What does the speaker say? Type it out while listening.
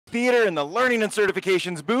Theater in the Learning and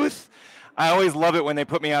Certifications booth. I always love it when they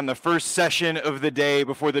put me on the first session of the day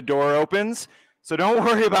before the door opens. So don't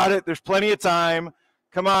worry about it. There's plenty of time.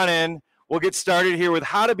 Come on in. We'll get started here with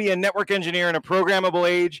how to be a network engineer in a programmable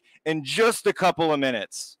age in just a couple of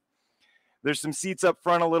minutes. There's some seats up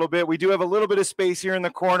front a little bit. We do have a little bit of space here in the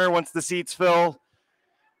corner once the seats fill.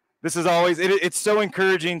 This is always, it's so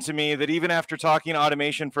encouraging to me that even after talking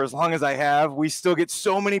automation for as long as I have, we still get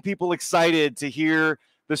so many people excited to hear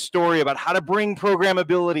the story about how to bring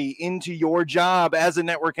programmability into your job as a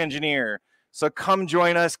network engineer. So come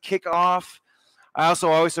join us, kick off. I also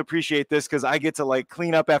always appreciate this because I get to like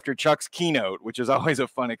clean up after Chuck's keynote, which is always a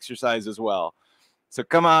fun exercise as well. So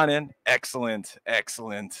come on in. Excellent,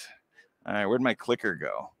 excellent. All right, where'd my clicker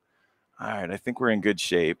go? All right, I think we're in good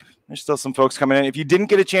shape. There's still some folks coming in. If you didn't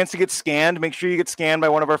get a chance to get scanned, make sure you get scanned by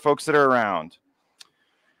one of our folks that are around.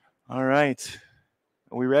 All right.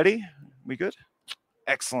 Are we ready? We good?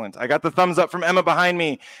 Excellent. I got the thumbs up from Emma behind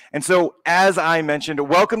me. And so, as I mentioned,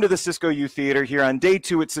 welcome to the Cisco U Theater here on day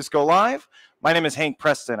 2 at Cisco Live. My name is Hank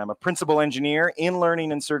Preston. I'm a principal engineer in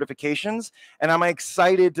learning and certifications, and I'm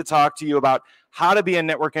excited to talk to you about how to be a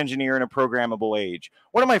network engineer in a programmable age.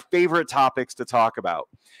 One of my favorite topics to talk about.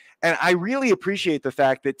 And I really appreciate the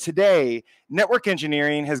fact that today, network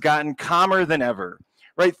engineering has gotten calmer than ever,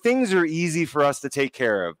 right? Things are easy for us to take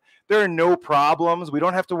care of. There are no problems. We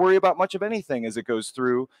don't have to worry about much of anything as it goes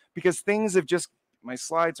through because things have just, my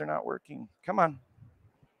slides are not working. Come on.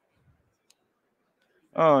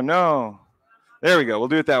 Oh, no. There we go. We'll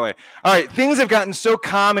do it that way. All right. Things have gotten so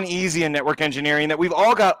calm and easy in network engineering that we've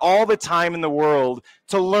all got all the time in the world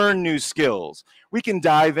to learn new skills. We can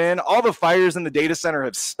dive in. All the fires in the data center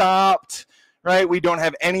have stopped, right? We don't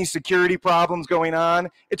have any security problems going on.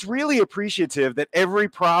 It's really appreciative that every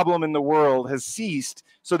problem in the world has ceased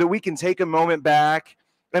so that we can take a moment back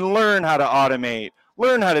and learn how to automate,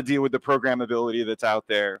 learn how to deal with the programmability that's out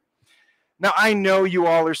there. Now, I know you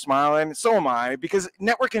all are smiling, so am I, because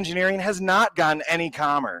network engineering has not gotten any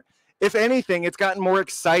calmer. If anything, it's gotten more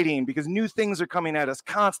exciting because new things are coming at us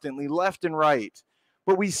constantly, left and right.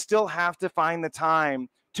 But we still have to find the time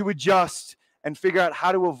to adjust and figure out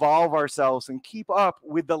how to evolve ourselves and keep up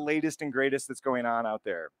with the latest and greatest that's going on out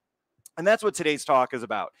there. And that's what today's talk is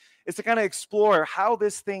about, is to kind of explore how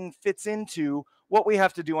this thing fits into what we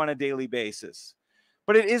have to do on a daily basis.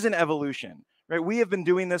 But it is an evolution. Right, we have been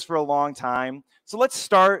doing this for a long time. So let's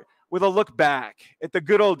start with a look back at the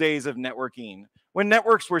good old days of networking, when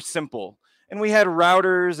networks were simple and we had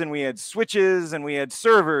routers and we had switches and we had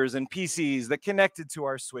servers and PCs that connected to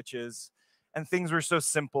our switches, and things were so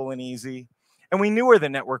simple and easy. And we knew where the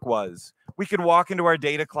network was. We could walk into our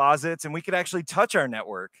data closets and we could actually touch our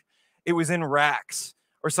network. It was in racks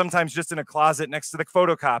or sometimes just in a closet next to the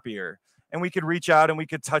photocopier, and we could reach out and we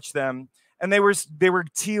could touch them. And they were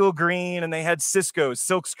teal green and they had Cisco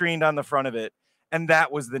silk screened on the front of it. And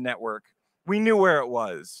that was the network. We knew where it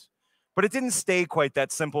was. But it didn't stay quite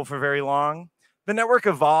that simple for very long. The network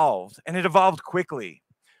evolved, and it evolved quickly.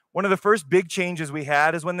 One of the first big changes we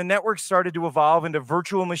had is when the network started to evolve into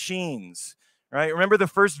virtual machines, right? Remember the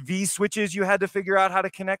first V switches you had to figure out how to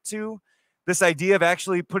connect to? This idea of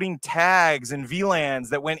actually putting tags and VLANs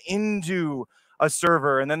that went into a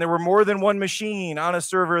server, and then there were more than one machine on a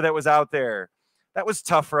server that was out there. That was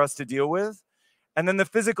tough for us to deal with. And then the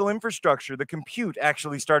physical infrastructure, the compute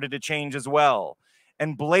actually started to change as well.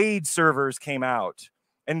 And blade servers came out,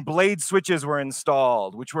 and blade switches were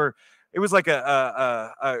installed, it was like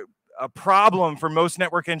a problem for most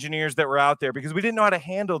network engineers that were out there because we didn't know how to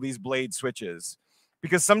handle these blade switches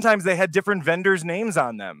because sometimes they had different vendors' names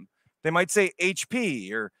on them. They might say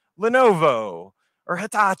HP or Lenovo or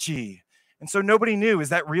Hitachi. And so nobody knew, is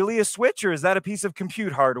that really a switch or is that a piece of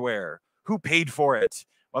compute hardware? Who paid for it?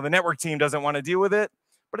 Well, the network team doesn't want to deal with it.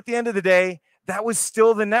 But at the end of the day, that was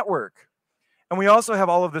still the network. And we also have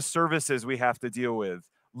all of the services we have to deal with.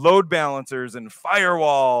 Load balancers and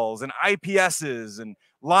firewalls and IPSs and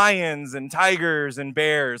lions and tigers and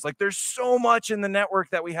bears. Like there's so much in the network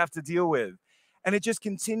that we have to deal with. And it just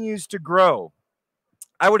continues to grow.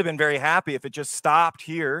 I would have been very happy if it just stopped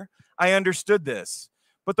here. I understood this.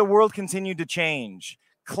 But the world continued to change.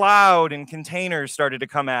 Cloud and containers started to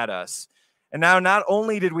come at us. And now not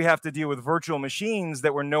only did we have to deal with virtual machines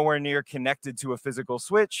that were nowhere near connected to a physical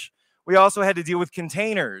switch, we also had to deal with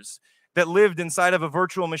containers that lived inside of a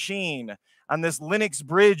virtual machine on this Linux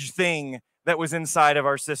bridge thing that was inside of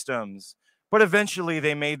our systems. But eventually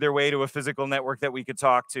they made their way to a physical network that we could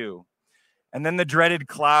talk to. And then the dreaded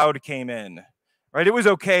cloud came in, right? It was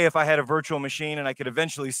okay if I had a virtual machine and I could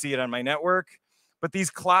eventually see it on my network. But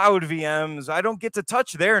these cloud VMs, I don't get to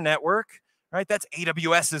touch their network, right? That's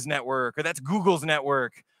AWS's network or that's Google's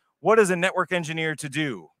network. What is a network engineer to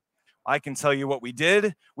do? I can tell you what we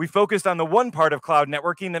did. We focused on the one part of cloud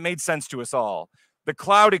networking that made sense to us all, the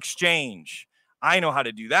cloud exchange. I know how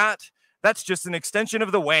to do that. That's just an extension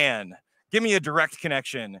of the WAN. Give me a direct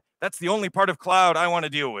connection. That's the only part of cloud I want to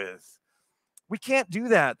deal with. We can't do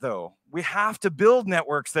that, though. We have to build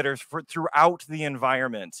networks that are throughout the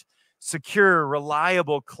environment, secure,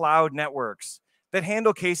 reliable cloud networks that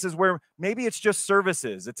handle cases where maybe it's just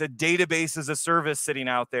services. It's a database as a service sitting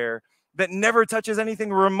out there that never touches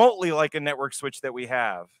anything remotely like a network switch that we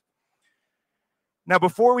have. Now,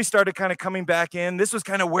 before we started kind of coming back in, this was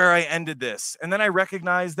kind of where I ended this. And then I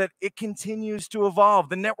recognized that it continues to evolve.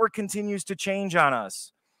 The network continues to change on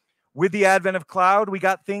us. With the advent of cloud, we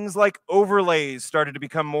got things like overlays started to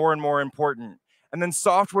become more and more important. And then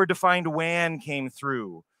software-defined WAN came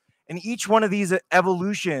through. And each one of these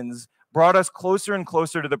evolutions brought us closer and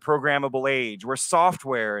closer to the programmable age, where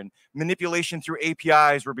software and manipulation through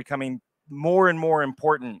APIs were becoming more and more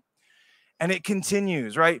important. And it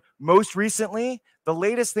continues, right? Most recently, the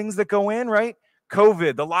latest things that go in, right?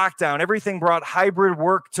 COVID, the lockdown, everything brought hybrid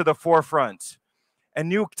work to the forefront. And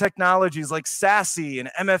new technologies like SASE and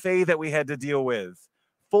MFA that we had to deal with.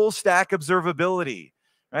 Full stack observability,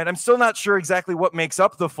 right? I'm still not sure exactly what makes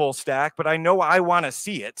up the full stack, but I know I want to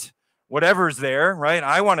see it. Whatever's there, right?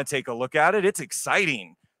 I want to take a look at it. It's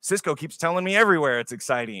exciting. Cisco keeps telling me everywhere it's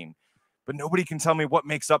exciting, but nobody can tell me what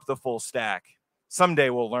makes up the full stack. Someday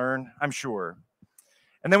we'll learn, I'm sure.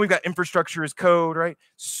 And then we've got infrastructure as code, right?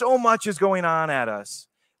 So much is going on at us.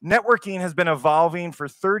 Networking has been evolving for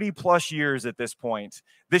 30 plus years at this point.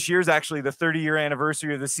 This year is actually the 30-year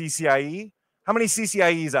anniversary of the CCIE. How many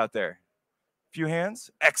CCIEs out there? A few hands.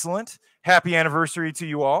 Excellent. Happy anniversary to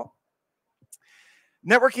you all.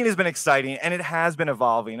 Networking has been exciting, and it has been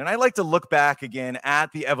evolving. And I like to look back again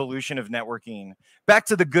at the evolution of networking, back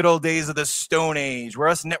to the good old days of the Stone Age, where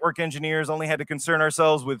us network engineers only had to concern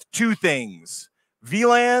ourselves with two things,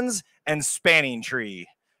 VLANs and spanning tree,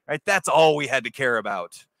 right? That's all we had to care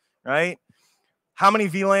about, right? How many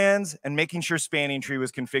VLANs and making sure spanning tree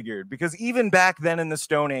was configured. Because even back then in the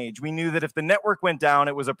Stone Age, we knew that if the network went down,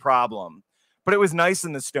 it was a problem. But it was nice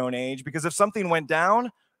in the Stone Age because if something went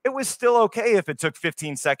down, it was still okay if it took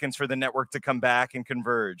 15 seconds for the network to come back and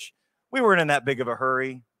converge. We weren't in that big of a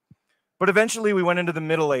hurry. But eventually we went into the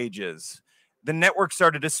Middle Ages. The network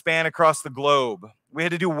started to span across the globe. We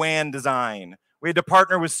had to do WAN design. We had to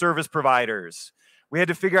partner with service providers. We had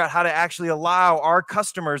to figure out how to actually allow our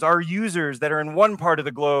customers, our users that are in one part of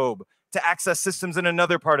the globe to access systems in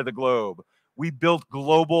another part of the globe. We built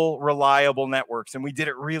global, reliable networks, and we did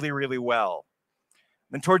it really, really well.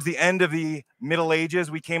 Then towards the end of the Middle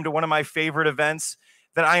Ages, we came to one of my favorite events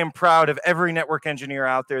that I am proud of every network engineer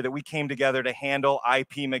out there that we came together to handle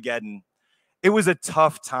IP-mageddon. It was a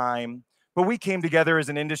tough time, but we came together as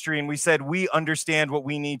an industry and we said, we understand what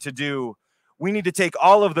we need to do. We need to take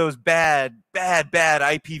all of those bad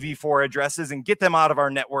IPv4 addresses and get them out of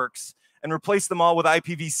our networks and replace them all with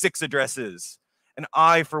IPv6 addresses. And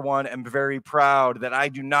I, for one, am very proud that I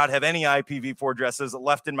do not have any IPv4 addresses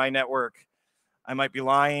left in my network. I might be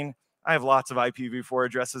lying. I have lots of IPv4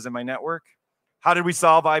 addresses in my network. How did we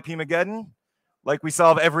solve IP-mageddon? Like we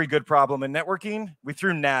solve every good problem in networking, we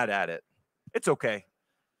threw NAT at it. It's okay.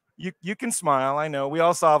 You can smile, I know. We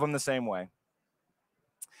all solve them the same way.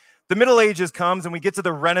 The Middle Ages comes and we get to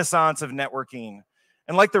the renaissance of networking.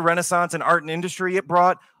 And like the renaissance in art and industry, it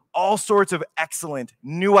brought all sorts of excellent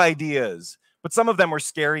new ideas, but some of them were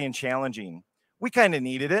scary and challenging. We kind of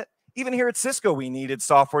needed it. Even here at Cisco, we needed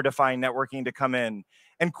software-defined networking to come in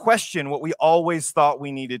and question what we always thought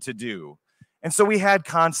we needed to do. And so we had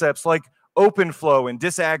concepts like open flow and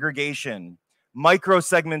disaggregation.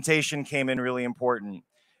 Micro-segmentation came in really important.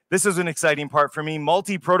 This is an exciting part for me,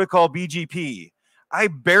 multi-protocol BGP. I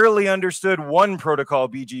barely understood one protocol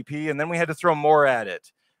BGP, and then we had to throw more at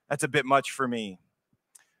it. That's a bit much for me.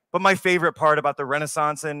 But my favorite part about the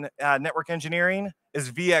renaissance in network engineering is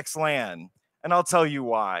VXLAN, and I'll tell you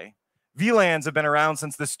why. VLANs have been around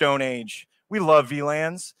since the Stone Age. We love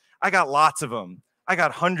VLANs. I got lots of them. I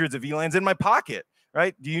got hundreds of VLANs in my pocket,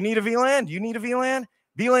 right? Do you need a VLAN? Do you need a VLAN?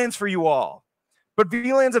 VLANs for you all. But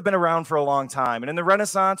VLANs have been around for a long time. And in the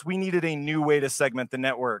Renaissance, we needed a new way to segment the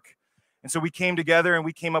network. And so we came together and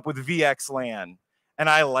we came up with VXLAN. And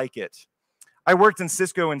I like it. I worked in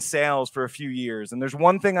Cisco in sales for a few years. And there's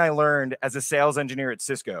one thing I learned as a sales engineer at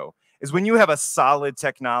Cisco is when you have a solid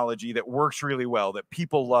technology that works really well, that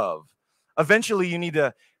people love, eventually you need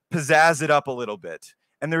to pizzazz it up a little bit.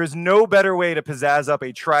 And there is no better way to pizzazz up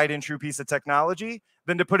a tried and true piece of technology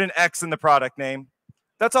than to put an X in the product name.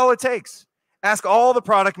 That's all it takes. Ask all the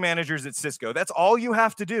product managers at Cisco. That's all you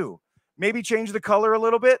have to do. Maybe change the color a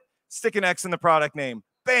little bit. stick an X in the product name,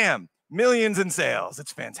 bam, millions in sales.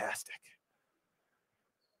 It's fantastic.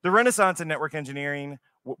 The renaissance in network engineering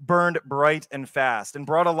burned bright and fast and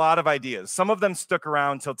brought a lot of ideas. Some of them stuck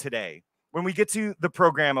around till today when we get to the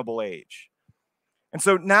programmable age. And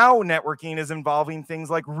so now networking is involving things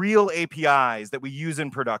like real APIs that we use in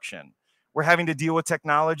production. We're having to deal with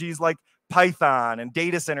technologies like Python and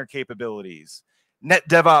data center capabilities.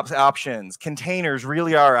 NetDevOps options, containers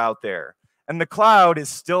really are out there. And the cloud is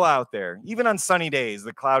still out there. Even on sunny days,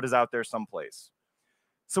 the cloud is out there someplace.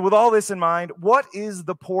 So with all this in mind, what is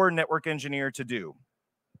the poor network engineer to do?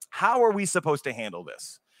 How are we supposed to handle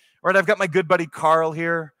this? All right, I've got my good buddy Carl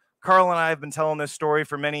here. Carl and I have been telling this story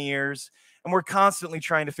for many years, and we're constantly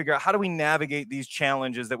trying to figure out how do we navigate these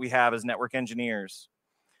challenges that we have as network engineers.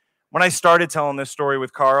 When I started telling this story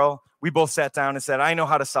with Carl, we both sat down and said, I know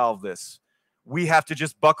how to solve this. We have to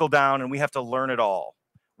just buckle down and we have to learn it all.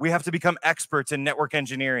 We have to become experts in network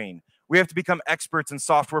engineering. We have to become experts in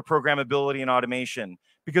software programmability and automation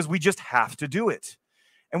because we just have to do it.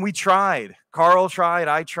 And we tried. Carl tried.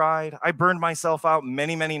 I burned myself out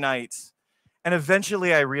many, many nights. And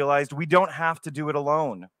eventually I realized we don't have to do it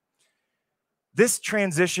alone. This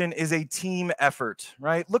transition is a team effort,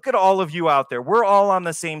 right? Look at all of you out there. We're all on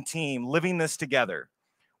the same team living this together.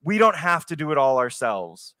 We don't have to do it all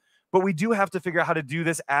ourselves, but we do have to figure out how to do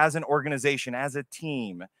this as an organization, as a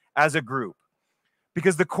team, as a group.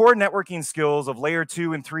 Because the core networking skills of layer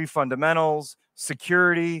 2 and 3 fundamentals,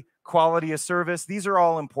 security, quality of service, these are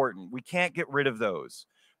all important. We can't get rid of those.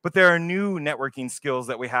 But there are new networking skills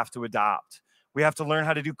that we have to adopt. We have to learn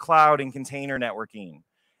how to do cloud and container networking.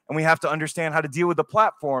 And we have to understand how to deal with the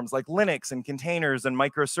platforms like Linux and containers and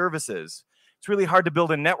microservices. It's really hard to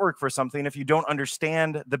build a network for something if you don't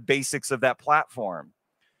understand the basics of that platform.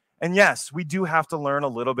 And yes, we do have to learn a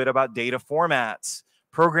little bit about data formats,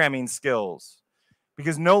 programming skills,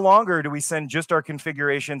 because no longer do we send just our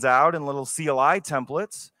configurations out in little CLI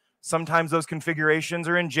templates. Sometimes those configurations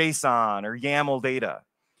are in JSON or YAML data.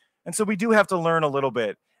 And so we do have to learn a little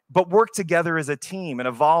bit, but work together as a team and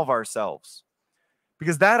evolve ourselves.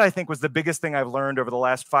 Because that, I think, was the biggest thing I've learned over the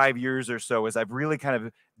last 5 years or so as I've really kind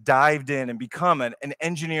of dived in and become an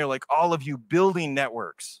engineer like all of you building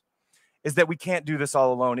networks, is that we can't do this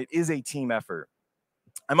all alone. It is a team effort.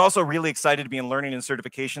 I'm also really excited to be in learning and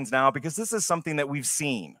certifications now because this is something that we've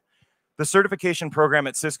seen. The certification program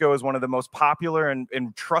at Cisco is one of the most popular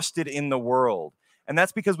and trusted in the world. And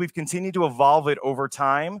that's because we've continued to evolve it over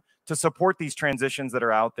time to support these transitions that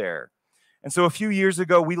are out there. And so a few years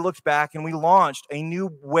ago, we looked back and we launched a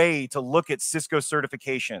new way to look at Cisco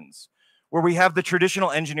certifications, where we have the traditional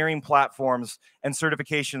engineering platforms and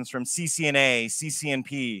certifications from CCNA,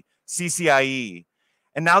 CCNP, CCIE,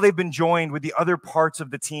 and now they've been joined with the other parts of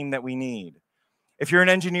the team that we need. If you're an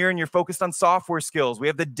engineer and you're focused on software skills, we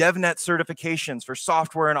have the DevNet certifications for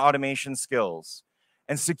software and automation skills.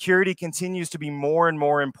 And security continues to be more and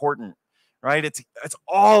more important. Right? It's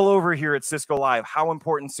all over here at Cisco Live, how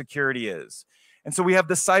important security is. And so we have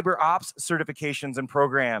the cyber ops certifications and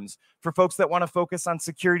programs for folks that want to focus on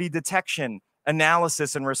security detection,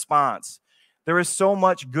 analysis, and response. There is so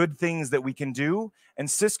much good things that we can do, and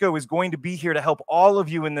Cisco is going to be here to help all of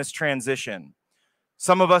you in this transition.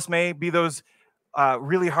 Some of us may be those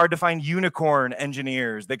really hard to find unicorn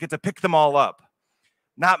engineers that get to pick them all up.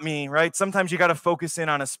 Not me, right? Sometimes you got to focus in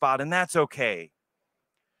on a spot, and that's okay.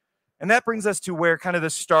 And that brings us to where kind of the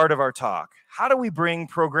start of our talk. How do we bring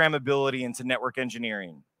programmability into network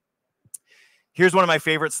engineering? Here's one of my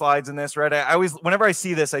favorite slides in this, right? I always, whenever I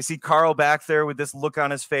see this, I see Carl back there with this look on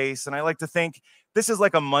his face. And I like to think this is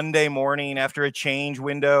like a Monday morning after a change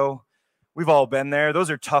window. We've all been there. Those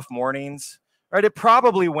are tough mornings, right? It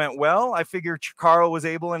probably went well. I figure Carl was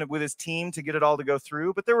able and with his team to get it all to go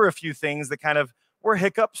through. But there were a few things that kind of were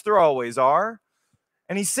hiccups. There always are.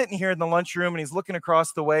 And he's sitting here in the lunchroom and he's looking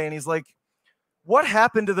across the way and he's like, what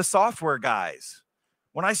happened to the software guys?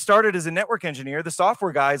 When I started as a network engineer, the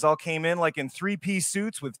software guys all came in like in 3-piece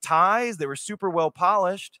suits with ties. They were super well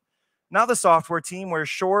polished. Now the software team wears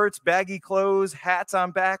shorts, baggy clothes, hats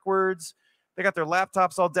on backwards. They got their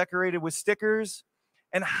laptops all decorated with stickers.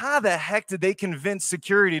 And how the heck did they convince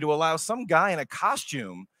security to allow some guy in a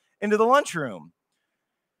costume into the lunchroom?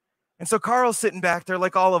 And so Carl's sitting back there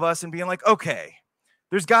like all of us and being like, okay,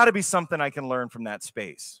 there's got to be something I can learn from that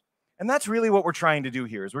space. And that's really what we're trying to do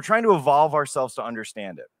here is we're trying to evolve ourselves to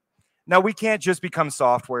understand it. Now, we can't just become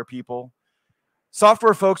software people.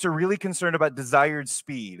 Software folks are really concerned about desired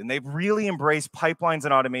speed, and they've really embraced pipelines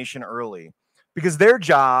and automation early because their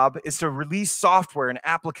job is to release software and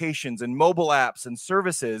applications and mobile apps and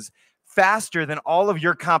services faster than all of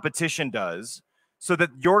your competition does so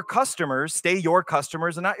that your customers stay your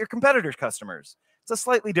customers and not your competitors' customers. It's a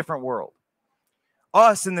slightly different world.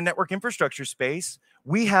 Us in the network infrastructure space,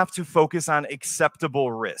 we have to focus on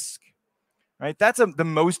acceptable risk, right? That's the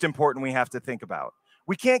most important we have to think about.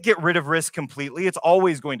 We can't get rid of risk completely. It's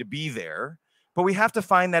always going to be there, but we have to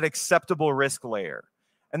find that acceptable risk layer.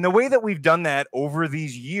 And the way that we've done that over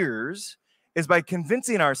these years is by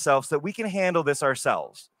convincing ourselves that we can handle this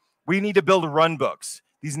ourselves. We need to build run books,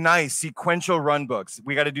 these nice sequential run books.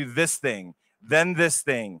 We got to do this thing, then this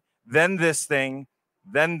thing, then this thing,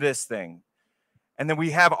 then this thing. And then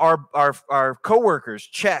we have our coworkers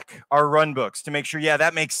check our run books to make sure, yeah,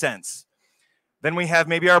 that makes sense. Then we have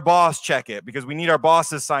maybe our boss check it because we need our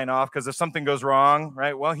boss's sign off because if something goes wrong,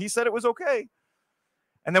 right? Well, he said it was okay.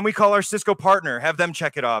 And then we call our Cisco partner, have them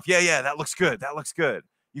check it off. Yeah, that looks good. That looks good.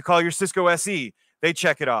 You call your Cisco SE, they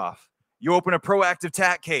check it off. You open a proactive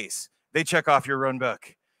TAC case, they check off your run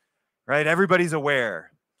book, right? Everybody's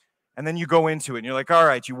aware. And then you go into it and you're like, all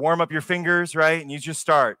right, you warm up your fingers, right? And you just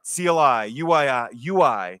start CLI,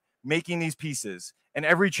 UI, making these pieces. And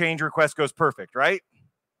every change request goes perfect, right?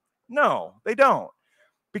 No, they don't.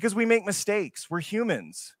 Because we make mistakes. We're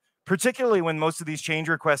humans, particularly when most of these change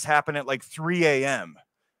requests happen at like 3 a.m.,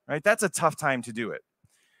 right? That's a tough time to do it.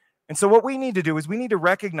 And so what we need to do is we need to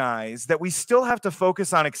recognize that we still have to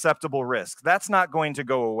focus on acceptable risk. That's not going to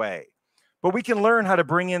go away. But we can learn how to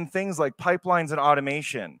bring in things like pipelines and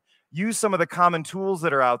automation, use some of the common tools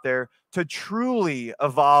that are out there to truly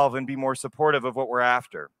evolve and be more supportive of what we're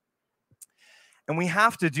after. And we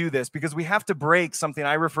have to do this because we have to break something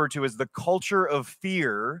I refer to as the culture of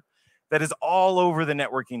fear that is all over the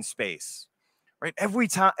networking space, right? Every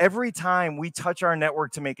time we touch our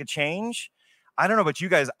network to make a change, I don't know about you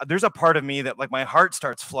guys, there's a part of me that like my heart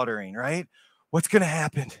starts fluttering, right? What's going to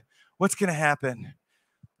happen? What's going to happen?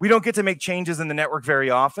 We don't get to make changes in the network very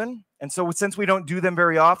often. And so since we don't do them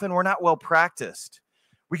very often, we're not well practiced.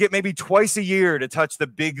 We get maybe twice a year to touch the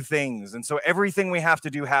big things. And so everything we have to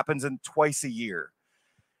do happens in twice a year.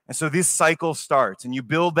 And so this cycle starts and you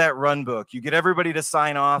build that run book. You get everybody to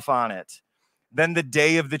sign off on it. Then the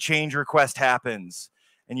day of the change request happens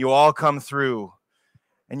and you all come through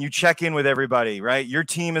and you check in with everybody, right? Your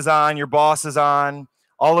team is on, your boss is on.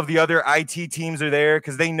 All of the other IT teams are there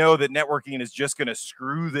because they know that networking is just going to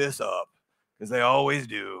screw this up because they always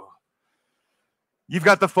do. You've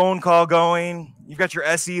got the phone call going. You've got your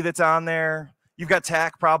SE that's on there. You've got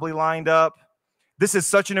TAC probably lined up. This is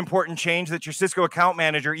such an important change that your Cisco account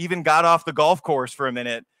manager even got off the golf course for a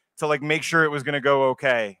minute to like make sure it was going to go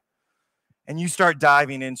okay. And you start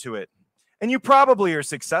diving into it. And you probably are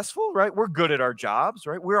successful, right? We're good at our jobs,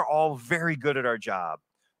 right? We're all very good at our job.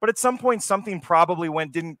 But at some point, something probably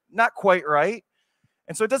not quite right.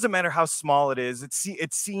 And so it doesn't matter how small it is.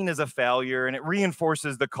 It's seen as a failure, and it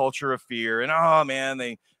reinforces the culture of fear. And, oh, man,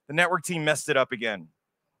 the network team messed it up again.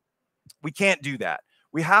 We can't do that.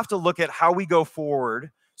 We have to look at how we go forward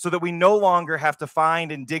so that we no longer have to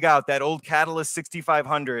find and dig out that old Catalyst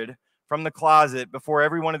 6500 from the closet before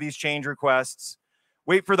every one of these change requests,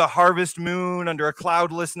 wait for the harvest moon under a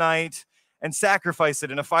cloudless night, and sacrifice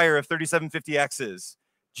it in a fire of 3750Xs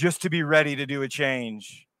just to be ready to do a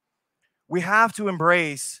change. We have to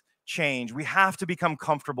embrace change. We have to become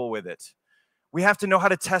comfortable with it. We have to know how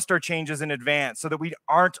to test our changes in advance so that we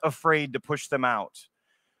aren't afraid to push them out.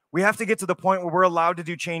 We have to get to the point where we're allowed to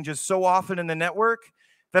do changes so often in the network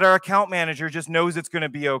that our account manager just knows it's going to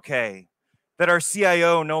be okay, that our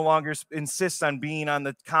CIO no longer insists on being on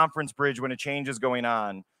the conference bridge when a change is going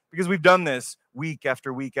on, because we've done this week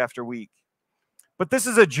after week after week. But this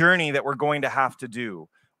is a journey that we're going to have to do.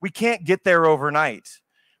 We can't get there overnight.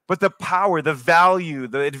 But the power, the value,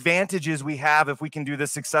 the advantages we have if we can do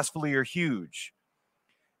this successfully are huge.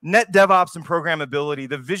 NetDevOps and programmability,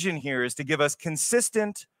 the vision here is to give us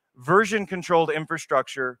consistent, version-controlled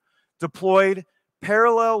infrastructure deployed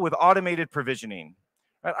parallel with automated provisioning.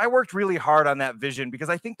 I worked really hard on that vision because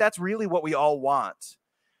I think that's really what we all want.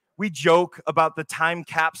 We joke about the time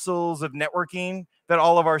capsules of networking that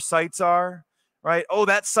all of our sites are, right? Oh,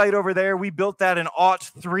 that site over there, we built that in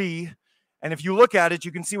 '03. And if you look at it,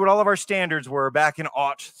 you can see what all of our standards were back in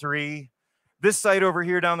 '03. This site over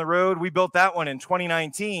here down the road, we built that one in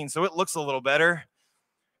 2019, so it looks a little better.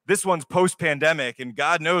 This one's post-pandemic, and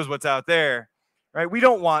God knows what's out there, right? We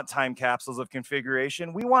don't want time capsules of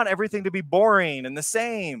configuration. We want everything to be boring and the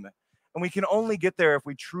same. And we can only get there if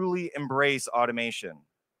we truly embrace automation.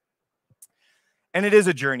 And it is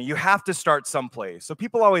a journey. You have to start someplace. So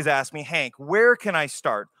people always ask me, Hank, where can I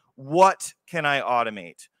start? What can I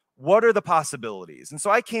automate? What are the possibilities? And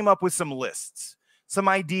so I came up with some lists, some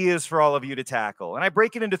ideas for all of you to tackle. And I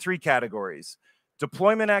break it into 3 categories: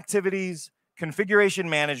 deployment activities, configuration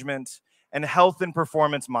management, and health and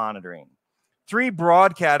performance monitoring. 3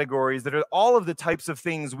 broad categories that are all of the types of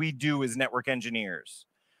things we do as network engineers.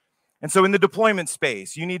 And so in the deployment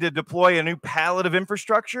space, you need to deploy a new pallet of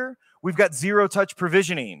infrastructure. We've got zero-touch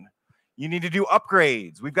provisioning. You need to do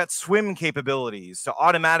upgrades. We've got swim capabilities to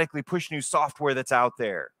automatically push new software that's out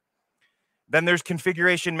there. Then there's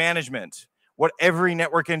configuration management, what every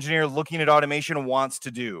network engineer looking at automation wants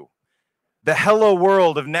to do. The hello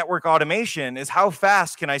world of network automation is how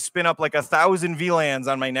fast can I spin up like 1,000 VLANs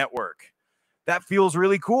on my network? That feels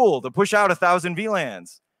really cool to push out 1,000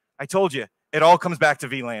 VLANs. I told you, it all comes back to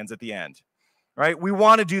VLANs at the end, right? We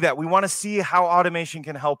want to do that. We want to see how automation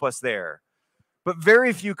can help us there. But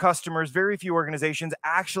very few customers, very few organizations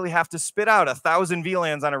actually have to spit out 1,000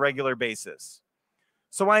 VLANs on a regular basis.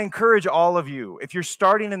 So I encourage all of you, if you're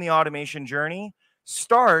starting in the automation journey,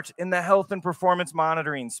 start in the health and performance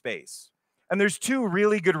monitoring space. And there's 2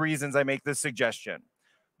 really good reasons I make this suggestion.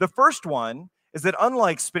 The first one is that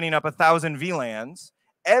unlike spinning up 1,000 VLANs,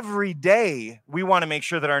 every day we want to make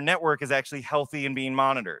sure that our network is actually healthy and being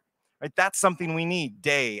monitored. Right? That's something we need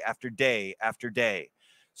day after day after day.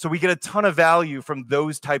 So we get a ton of value from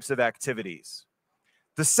those types of activities.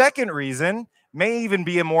 The second reason may even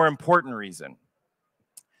be a more important reason.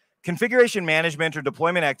 Configuration management or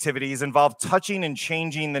deployment activities involve touching and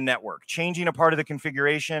changing the network, changing a part of the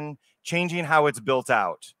configuration, changing how it's built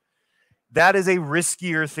out. That is a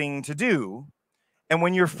riskier thing to do. And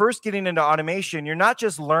when you're first getting into automation, you're not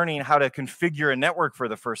just learning how to configure a network for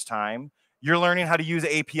the first time. You're learning how to use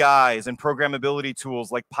APIs and programmability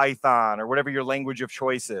tools like Python or whatever your language of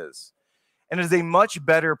choice is. And it is a much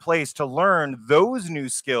better place to learn those new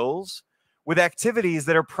skills with activities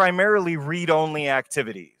that are primarily read-only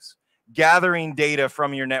activities, gathering data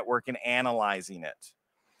from your network and analyzing it.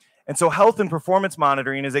 And so health and performance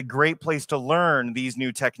monitoring is a great place to learn these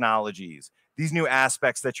new technologies, these new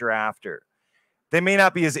aspects that you're after. They may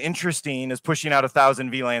not be as interesting as pushing out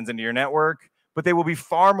 1,000 VLANs into your network, but they will be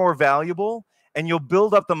far more valuable, and you'll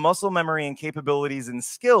build up the muscle memory and capabilities and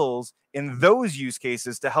skills in those use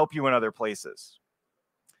cases to help you in other places.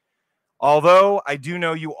 Although I do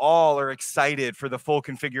know you all are excited for the full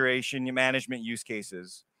configuration management use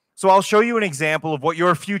cases. So I'll show you an example of what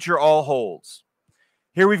your future all holds.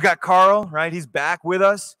 Here we've got Carl, right? He's back with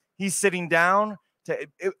us. He's sitting down to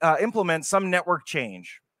implement some network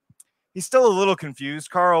change. He's still a little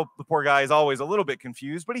confused. Carl, the poor guy, is always a little bit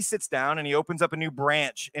confused, but he sits down and he opens up a new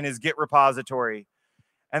branch in his Git repository.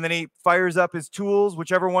 And then he fires up his tools,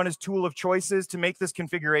 whichever one his tool of choice is, to make this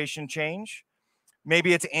configuration change.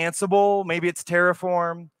 Maybe it's Ansible, maybe it's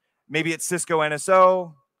Terraform, maybe it's Cisco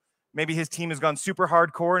NSO, maybe his team has gone super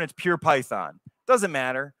hardcore and it's pure Python. Doesn't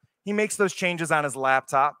matter. He makes those changes on his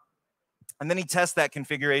laptop, and then he tests that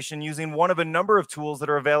configuration using one of a number of tools that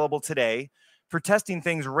are available today for testing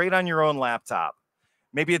things right on your own laptop.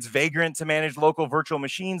 Maybe it's Vagrant to manage local virtual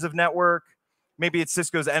machines of network. Maybe it's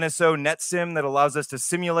Cisco's NSO NetSim that allows us to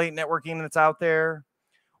simulate networking that's out there.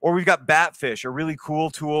 Or we've got Batfish, a really cool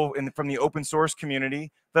tool from the open source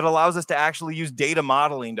community that allows us to actually use data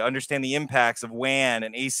modeling to understand the impacts of WAN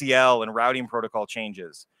and ACL and routing protocol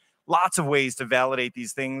changes. Lots of ways to validate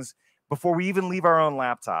these things before we even leave our own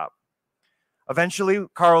laptop. Eventually,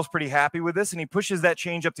 Carl's pretty happy with this, and he pushes that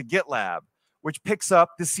change up to GitLab, which picks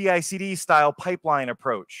up the CI/CD style pipeline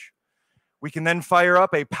approach. We can then fire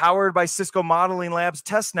up a powered by Cisco Modeling Labs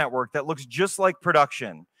test network that looks just like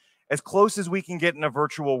production, as close as we can get in a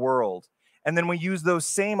virtual world. And then we use those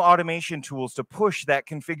same automation tools to push that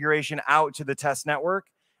configuration out to the test network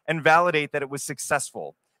and validate that it was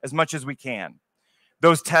successful as much as we can.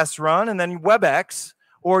 Those tests run, and then WebEx,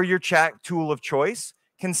 or your chat tool of choice,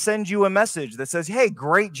 can send you a message that says, hey,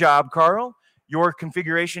 great job, Carl. Your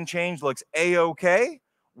configuration change looks A-OK.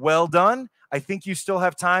 Well done. I think you still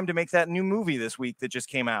have time to make that new movie this week that just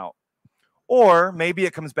came out. Or maybe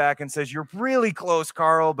it comes back and says, you're really close,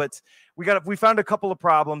 Carl, but we found a couple of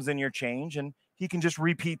problems in your change, and he can just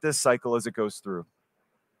repeat this cycle as it goes through.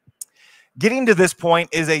 Getting to this point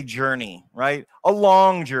is a journey, right? A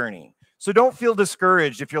long journey. So don't feel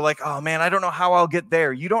discouraged if you're like, oh man, I don't know how I'll get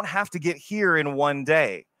there. You don't have to get here in one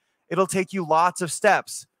day. It'll take you lots of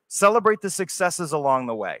steps. Celebrate the successes along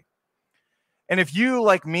the way. And if you,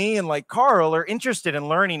 like me and like Carl, are interested in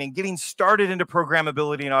learning and getting started into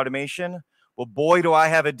programmability and automation, well, boy, do I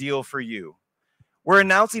have a deal for you. We're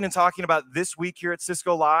announcing and talking about this week here at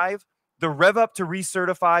Cisco Live, the Rev Up to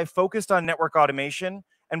Recertify focused on network automation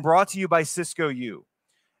and brought to you by Cisco U.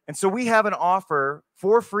 And so we have an offer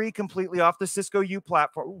for free, completely off the Cisco U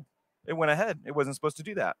platform. Ooh, it went ahead. It wasn't supposed to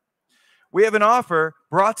do that. We have an offer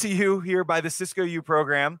brought to you here by the Cisco U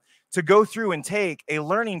program to go through and take a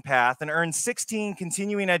learning path and earn 16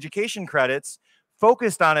 continuing education credits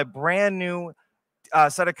focused on a brand new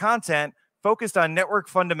set of content focused on network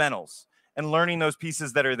fundamentals and learning those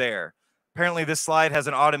pieces that are there. Apparently this slide has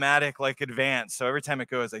an automatic like advance. So every time it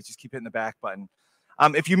goes, I just keep hitting the back button.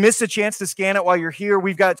 If you missed a chance to scan it while you're here,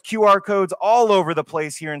 we've got QR codes all over the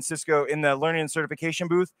place here in Cisco in the learning and certification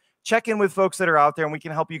booth. Check in with folks that are out there and we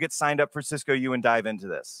can help you get signed up for Cisco U and dive into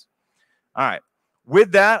this. All right.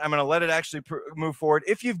 With that, I'm going to let it actually move forward.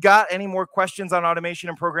 If you've got any more questions on automation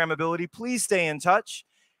and programmability, please stay in touch.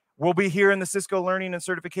 We'll be here in the Cisco Learning and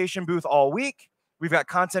Certification booth all week. We've got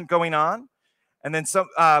content going on. And then some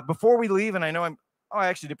before we leave, and I know I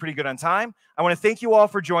actually did pretty good on time. I want to thank you all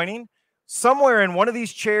for joining. Somewhere in one of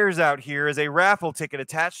these chairs out here is a raffle ticket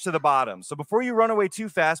attached to the bottom. So before you run away too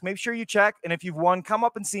fast, make sure you check. And if you've won, come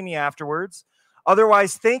up and see me afterwards.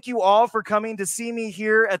 Otherwise, thank you all for coming to see me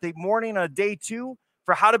here at the morning of day 2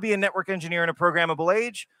 for how to be a network engineer in a programmable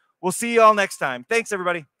age. We'll see you all next time. Thanks,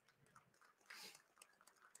 everybody.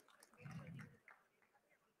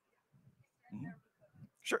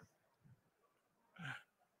 Sure.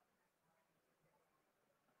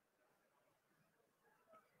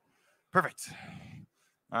 Perfect.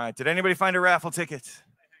 All right. Did anybody find a raffle ticket?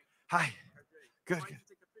 Hi. Good.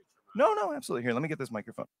 No, absolutely. Here, let me get this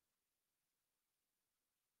microphone.